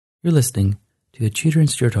You're listening to a Tudor and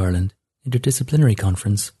Stuart Ireland Interdisciplinary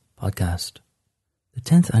Conference podcast. The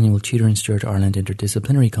 10th Annual Tudor and Stuart Ireland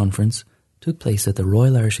Interdisciplinary Conference took place at the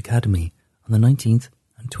Royal Irish Academy on the 19th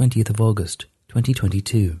and 20th of August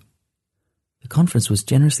 2022. The conference was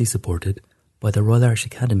generously supported by the Royal Irish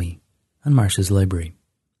Academy and Marsh's Library.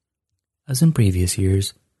 As in previous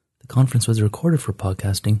years, the conference was recorded for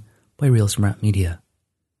podcasting by Real Smart Media,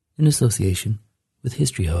 in association with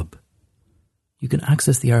History Hub. You can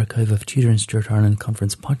access the archive of Tudor and Stuart Ireland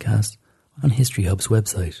Conference podcasts on History Hub's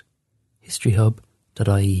website,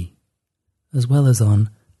 historyhub.ie, as well as on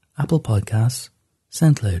Apple Podcasts,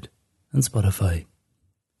 SoundCloud and Spotify.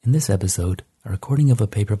 In this episode, a recording of a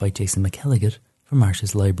paper by Jason McElligott from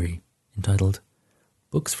Marsh's Library, entitled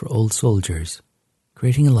Books for Old Soldiers,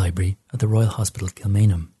 Creating a Library at the Royal Hospital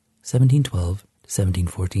Kilmainham, 1712 to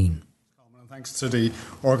 1714. Thanks to the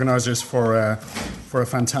organisers for a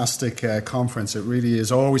fantastic conference. It really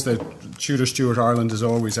is always, the Tudor Stuart Ireland is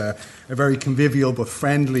always a very convivial but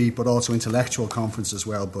friendly but also intellectual conference as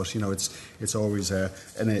well. But, you know, it's always a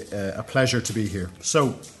pleasure to be here.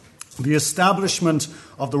 So, the establishment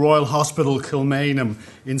of the Royal Hospital Kilmainham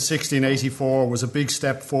in 1684 was a big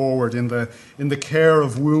step forward in the care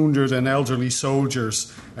of wounded and elderly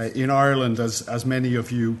soldiers in Ireland, as many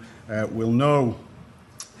of you will know.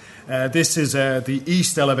 This is the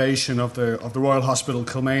east elevation of the Royal Hospital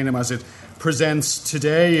Kilmainham as it presents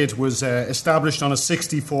today. It was established on a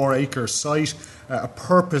 64-acre site, a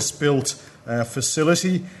purpose-built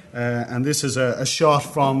facility, and this is a shot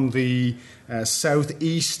from the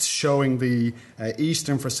southeast showing the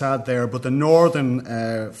eastern facade there, but the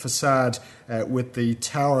northern facade with the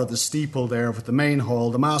tower, the steeple there, with the main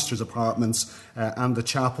hall, the master's apartments and the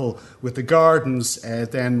chapel, with the gardens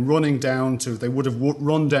then running down to, they would have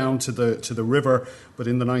run down to the river, but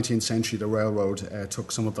in the 19th century the railroad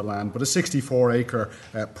took some of the land. But a 64-acre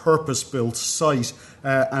purpose-built site,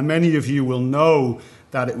 and many of you will know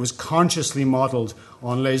that it was consciously modelled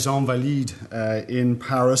on Les Invalides in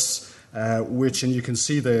Paris, which, and you can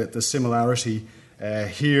see the similarity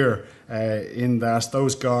here in that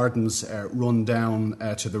those gardens run down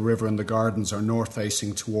to the river, and the gardens are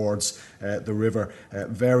north-facing towards the river,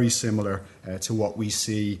 very similar to what we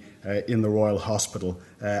see in the Royal Hospital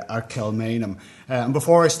at Kilmainham. And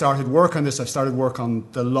before I started work on this, I started work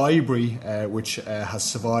on the library, which has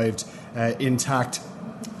survived intact.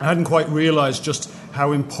 I hadn't quite realised just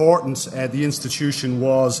how important the institution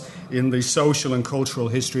was in the social and cultural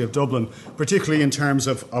history of Dublin, particularly in terms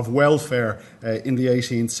of welfare in the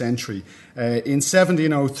 18th century. In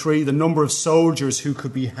 1703, the number of soldiers who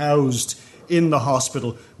could be housed in the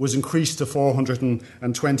hospital was increased to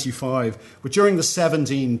 425. But during the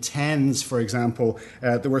 1710s, for example,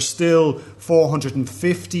 there were still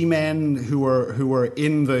 450 men who were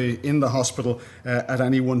in the hospital at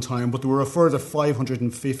any one time, but there were a further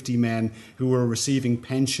 550 men who were receiving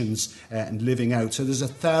pensions and living out. So there's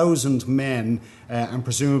 1,000 men and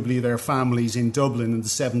presumably their families in Dublin in the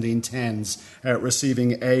 1710s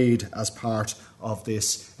receiving aid as part of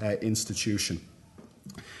this institution.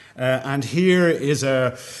 And here is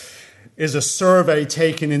a survey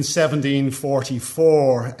taken in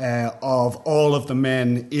 1744 of all of the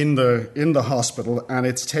men in the hospital, and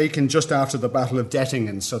it's taken just after the Battle of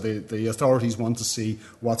Dettingen, so the authorities want to see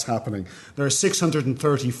what's happening. There are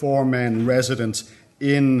 634 men resident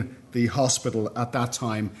in the hospital at that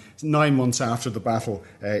time, 9 months after the battle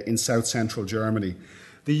in south-central Germany.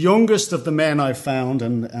 The youngest of the men I've found,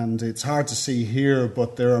 and it's hard to see here,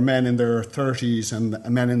 but there are men in their 30s and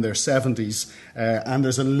men in their 70s, and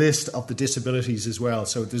there's a list of the disabilities as well.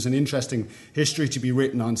 So there's an interesting history to be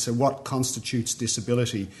written on, so what constitutes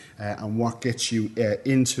disability and what gets you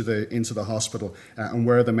into the hospital and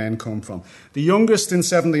where the men come from. The youngest in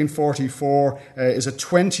 1744 is a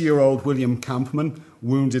 20-year-old William Campman,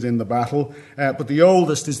 wounded in the battle, but the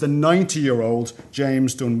oldest is the 90-year-old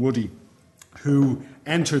James Dunwoody, who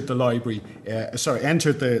entered the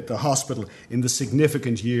hospital in the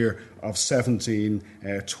significant year of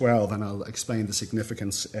 1712, and I'll explain the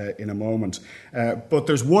significance in a moment. But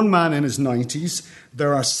there's one man in his 90s,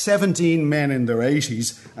 there are 17 men in their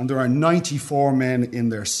 80s, and there are 94 men in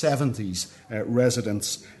their 70s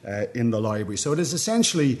residents in the library. So it is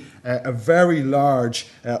essentially a very large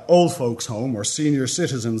old folks' home or senior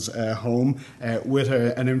citizens' home with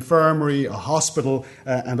an infirmary, a hospital,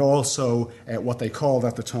 and also what they called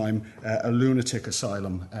at the time a lunatic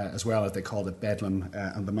asylum as well, as they called it Bedlam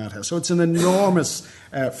and the Madhouse. So it's an enormous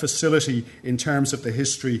facility in terms of the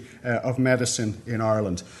history of medicine in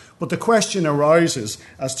Ireland. But the question arises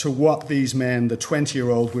as to what these men, the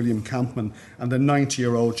 20-year-old William Campman and the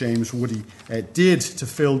 90-year-old James Woody, did to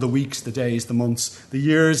fill the weeks, the days, the months, the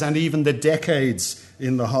years, and even the decades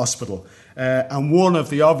in the hospital. And one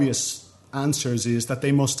of the obvious answers is that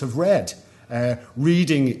they must have read.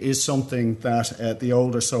 Reading is something that the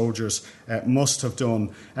older soldiers must have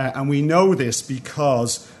done. And we know this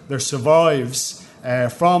because there survives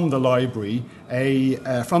from the library,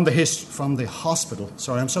 from the hospital.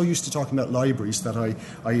 Sorry, I'm so used to talking about libraries that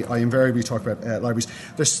I invariably talk about libraries.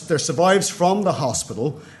 There survives from the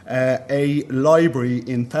hospital a library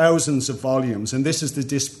in thousands of volumes, and this is the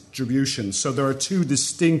distribution. So there are two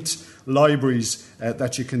distinct libraries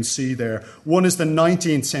that you can see there. One is the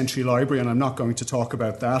 19th century library, and I'm not going to talk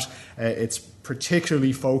about that. It's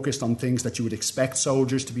particularly focused on things that you would expect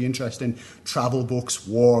soldiers to be interested in: travel books,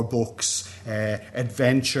 war books,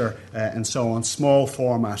 adventure, and so on, small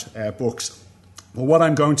format books. Well, what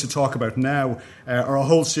I'm going to talk about now are a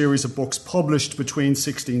whole series of books published between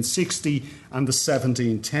 1660 and the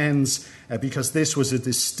 1710s, because this was a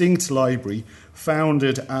distinct library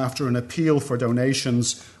founded after an appeal for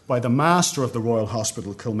donations by the master of the Royal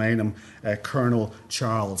Hospital, Kilmainham, Colonel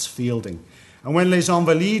Charles Fielding. And when Les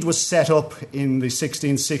Invalides was set up in the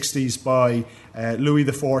 1660s by Louis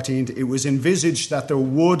XIV, it was envisaged that there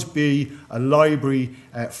would be a library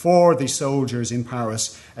for the soldiers in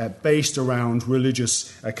Paris based around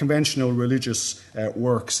conventional religious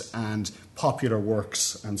works and popular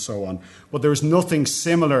works and so on. But there was nothing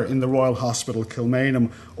similar in the Royal Hospital Kilmainham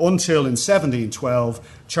until in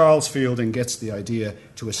 1712 Charles Fielding gets the idea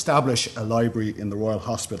to establish a library in the Royal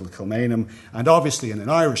Hospital Kilmainham. And obviously in an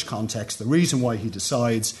Irish context, the reason why he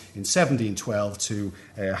decides in 1712 to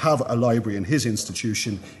have a library in his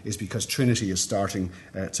institution is because Trinity is starting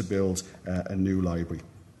to build a new library.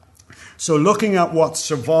 So looking at what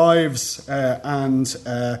survives and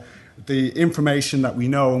the information that we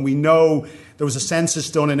know, and we know there was a census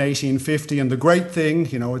done in 1850, and the great thing,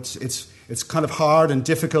 it's kind of hard and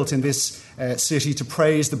difficult in this city to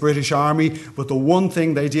praise the British Army, but the one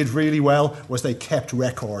thing they did really well was they kept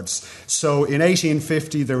records. So in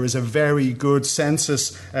 1850 there is a very good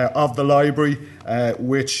census of the library,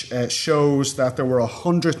 which shows that there were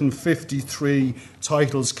 153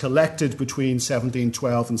 titles collected between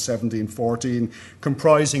 1712 and 1714,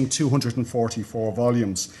 comprising 244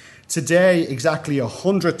 volumes. Today, exactly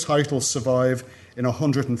 100 titles survive in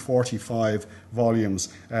 145 volumes,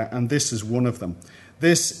 and this is one of them.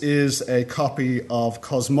 This is a copy of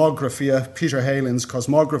Cosmographia, Peter Heylyn's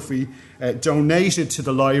Cosmography, donated to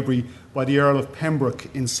the library by the Earl of Pembroke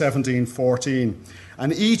in 1714.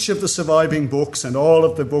 And each of the surviving books, and all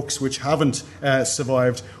of the books which haven't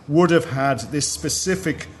survived, would have had this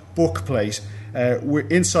specific book plate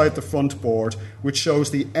inside the front board, which shows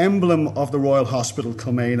the emblem of the Royal Hospital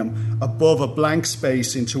Kilmainham above a blank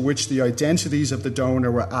space into which the identities of the donor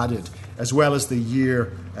were added, as well as the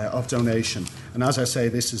year of donation. And as I say,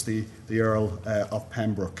 this is the Earl of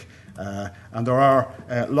Pembroke. And there are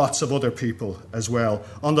lots of other people as well.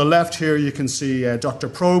 On the left here you can see Dr.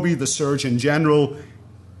 Proby, the Surgeon General,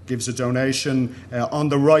 gives a donation. On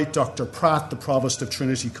the right, Dr. Pratt, the Provost of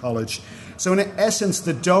Trinity College. So in essence,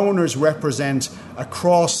 the donors represent a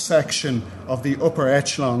cross-section of the upper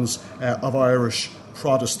echelons of Irish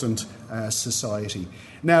Protestant society.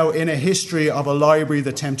 Now, in a history of a library,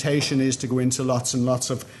 the temptation is to go into lots and lots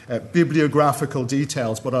of bibliographical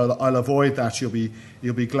details, but I'll avoid that. You'll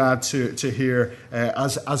be glad to hear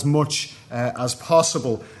as much as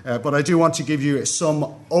possible. But I do want to give you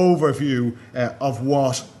some overview of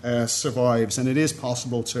what survives, and it is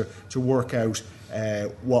possible to work out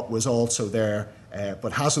what was also there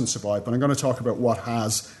but hasn't survived. But I'm going to talk about what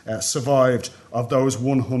has survived of those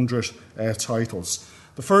 100 titles.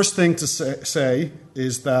 The first thing to say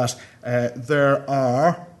is that there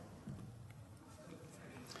are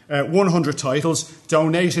 100 titles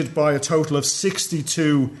donated by a total of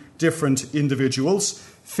 62 different individuals,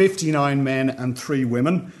 59 men and 3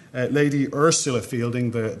 women. Lady Ursula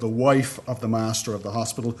Fielding, the wife of the master of the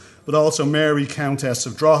hospital, but also Mary, Countess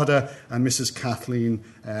of Drogheda, and Mrs. Kathleen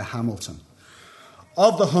Hamilton.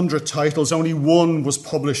 Of the 100 titles, only one was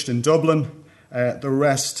published in Dublin. The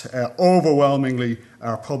rest overwhelmingly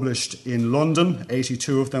are published in London,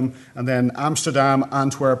 82 of them, and then Amsterdam,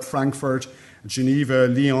 Antwerp, Frankfurt, Geneva,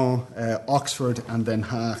 Lyon, Oxford, and Den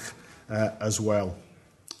Haag as well.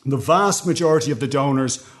 The vast majority of the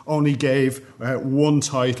donors only gave one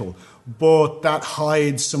title, but that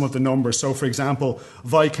hides some of the numbers. So, for example,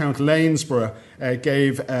 Viscount Lanesborough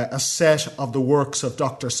gave a set of the works of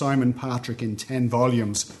Dr. Simon Patrick in 10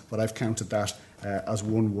 volumes, but I've counted that as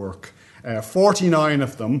one work. 49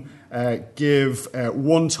 of them give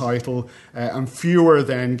one title, and fewer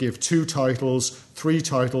then give 2 titles, 3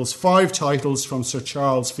 titles, 5 titles from Sir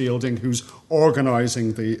Charles Fielding, who's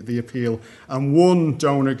organising the appeal, and one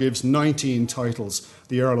donor gives 19 titles,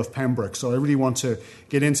 the Earl of Pembroke. So I really want to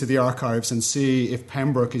get into the archives and see if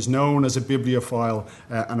Pembroke is known as a bibliophile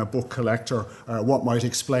and a book collector, what might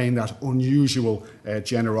explain that unusual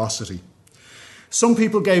generosity. Some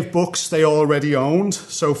people gave books they already owned.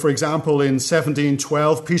 So, for example, in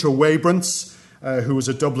 1712, Peter Weybrands, who was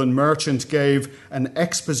a Dublin merchant, gave an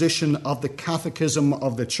exposition of the Catechism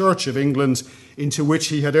of the Church of England, into which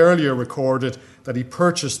he had earlier recorded that he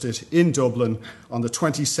purchased it in Dublin on the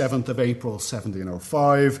 27th of April,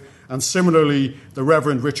 1705. And similarly, the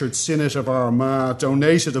Reverend Richard Sinnott of Armagh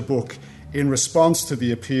donated a book in response to the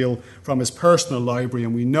appeal from his personal library,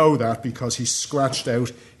 and we know that because he scratched out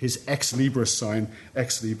his Ex Libris sign,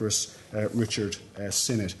 Ex Libris Richard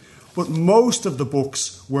Sinnott. But most of the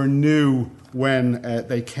books were new when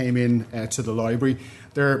they came in to the library.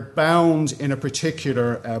 They're bound in a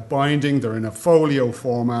particular binding, they're in a folio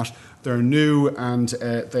format, they're new, and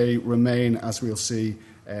they remain, as we'll see,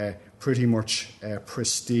 pretty much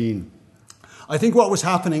pristine. I think what was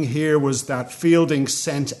happening here was that Fielding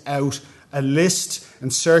sent out a list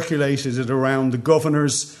and circulated it around the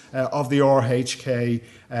governors of the RHK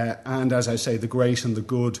and, as I say, the great and the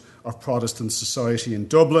good of Protestant society in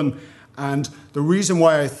Dublin. And the reason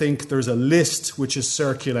why I think there's a list which is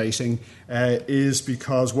circulating is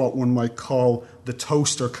because what one might call the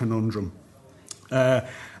toaster conundrum.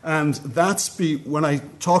 And when I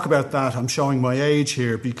talk about that, I'm showing my age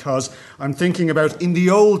here because I'm thinking about in the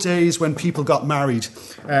old days when people got married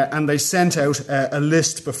and they sent out a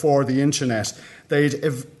list before the internet, they'd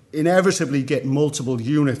inevitably get multiple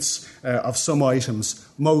units of some items,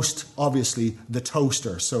 most obviously the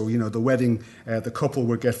toaster. So, the wedding, the couple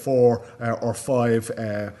would get 4 or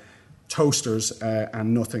 5 toasters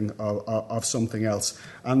and nothing of something else.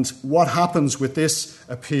 And what happens with this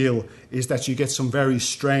appeal is that you get some very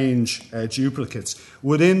strange duplicates.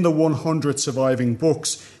 Within the 100 surviving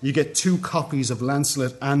books, you get 2 copies of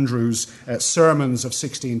Lancelot Andrews' Sermons of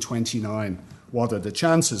 1629. What are the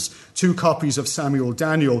chances? 2 copies of Samuel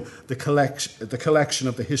Daniel, the collection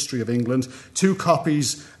of the history of England. 2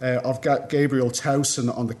 copies of Gabriel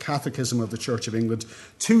Towson on the Catechism of the Church of England.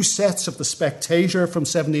 2 sets of the Spectator from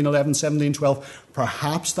 1711, 1712.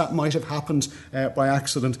 Perhaps that might have happened by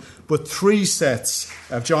accident. But 3 sets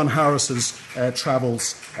of John Harris's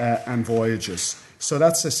Travels and Voyages. So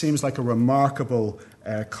that seems like a remarkable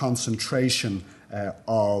concentration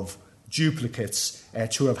of duplicates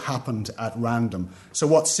to have happened at random. So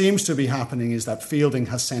what seems to be happening is that Fielding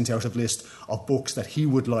has sent out a list of books that he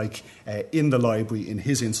would like in the library in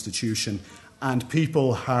his institution, and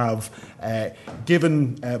people have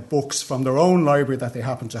given books from their own library that they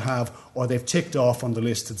happen to have, or they've ticked off on the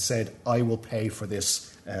list and said, I will pay for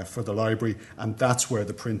this for the library, and that's where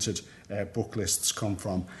the printed book lists come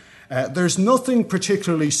from. There's nothing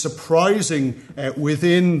particularly surprising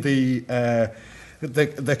within the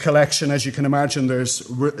collection. As you can imagine, there's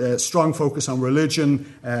a strong focus on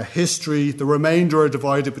religion, history. The remainder are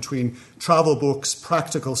divided between travel books,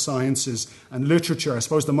 practical sciences, and literature. I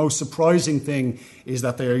suppose the most surprising thing is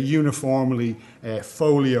that they are uniformly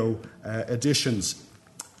folio editions.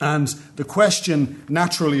 And the question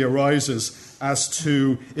naturally arises as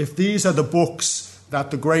to if these are the books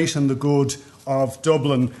that the great and the good of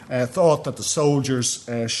Dublin thought that the soldiers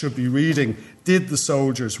should be reading. Did the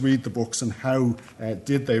soldiers read the books, and how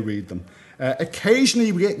did they read them?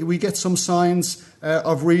 Occasionally we get some signs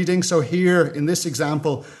of reading. So here in this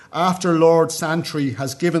example, after Lord Santry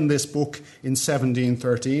has given this book in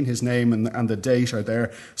 1713, his name and the date are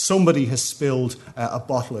there, somebody has spilled a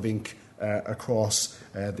bottle of ink across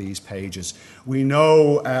these pages. We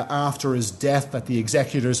know after his death that the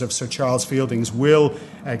executors of Sir Charles Fielding's will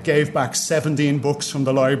gave back 17 books from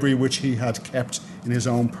the library which he had kept in his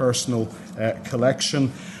own personal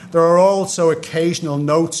collection. There are also occasional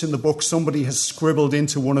notes in the book. Somebody has scribbled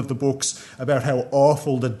into one of the books about how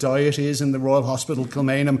awful the diet is in the Royal Hospital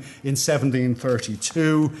Kilmainham in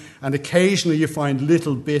 1732. And occasionally you find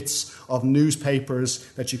little bits of newspapers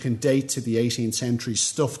that you can date to the 18th century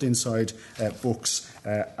stuffed inside books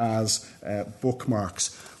as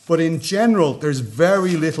bookmarks. But in general, there's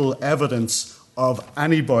very little evidence of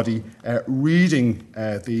anybody reading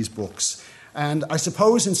these books. And I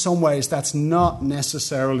suppose in some ways that's not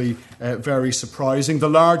necessarily very surprising. The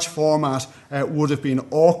large format would have been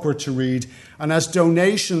awkward to read, and as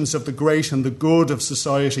donations of the great and the good of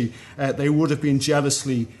society, they would have been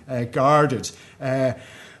jealously guarded.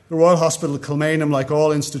 The Royal Hospital Kilmainham, like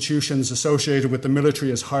all institutions associated with the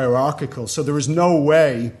military, is hierarchical. So there is no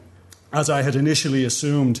way, as I had initially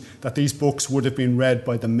assumed, that these books would have been read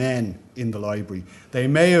by the men in the library. They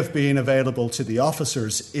may have been available to the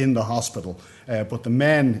officers in the hospital, but the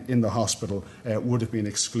men in the hospital would have been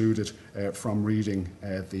excluded from reading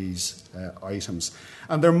these items.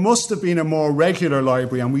 And there must have been a more regular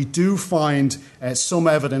library, and we do find some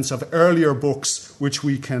evidence of earlier books which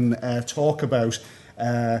we can talk about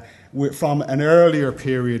from an earlier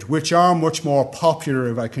period, which are much more popular,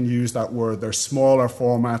 if I can use that word. They're smaller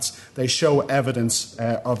formats. They show evidence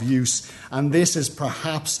of use. And this is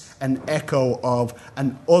perhaps an echo of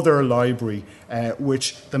an other library,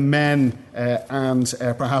 which the men and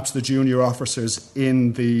perhaps the junior officers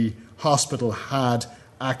in the hospital had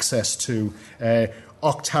access to.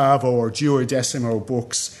 Octavo or duodecimo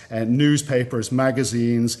books, newspapers,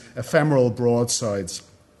 magazines, ephemeral broadsides.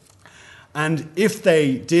 And if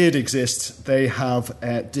they did exist, they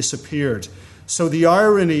have disappeared. So the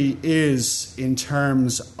irony is, in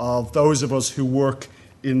terms of those of us who work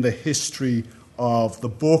in the history of the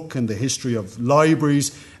book and the history of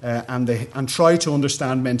libraries and try to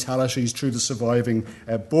understand mentalities through the surviving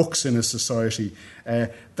books in a society,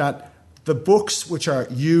 that the books which are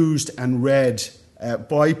used and read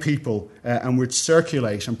by people and which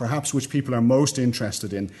circulate and perhaps which people are most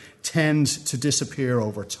interested in tend to disappear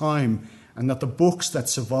over time, and that the books that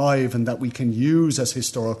survive and that we can use as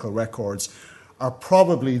historical records are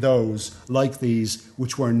probably those, like these,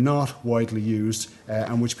 which were not widely used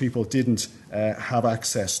and which people didn't have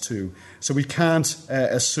access to. So we can't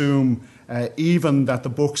assume even that the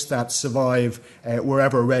books that survive were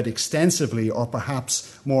ever read extensively, or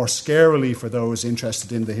perhaps more scarily for those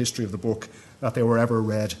interested in the history of the book, that they were ever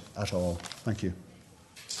read at all. Thank you.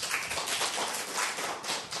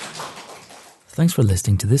 Thanks for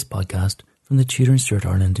listening to this podcast from the Tudor and Stuart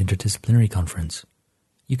Ireland Interdisciplinary Conference.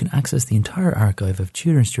 You can access the entire archive of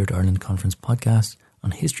Tudor and Stuart Ireland Conference podcasts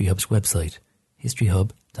on History Hub's website,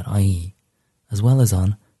 historyhub.ie, as well as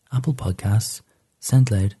on Apple Podcasts,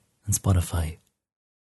 SoundCloud and Spotify.